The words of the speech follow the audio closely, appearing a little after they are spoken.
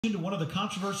Into one of the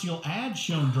controversial ads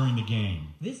shown during the game.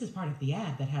 This is part of the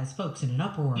ad that has folks in an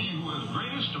uproar. He who is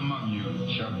greatest among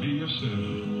you shall be your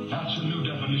servant. That's a new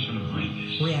definition of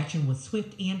greatness. Reaction was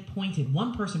swift and pointed.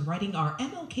 One person writing, "Are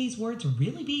MLK's words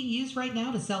really being used right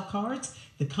now to sell cards?"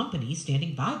 The company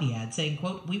standing by the ad saying,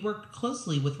 quote, "We worked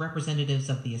closely with representatives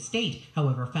of the estate."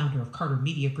 However, founder of Carter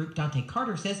Media Group,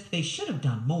 Dontaye says they should have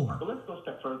done more. But let's go a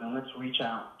step further and let's reach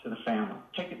out to the family.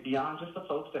 Take it beyond just the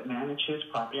folks that manage his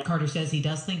property. Carter says he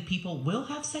does think people will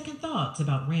have second thoughts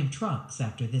about Ram trucks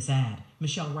after this ad.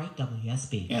 Michelle Wright,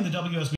 WSB. And the WSB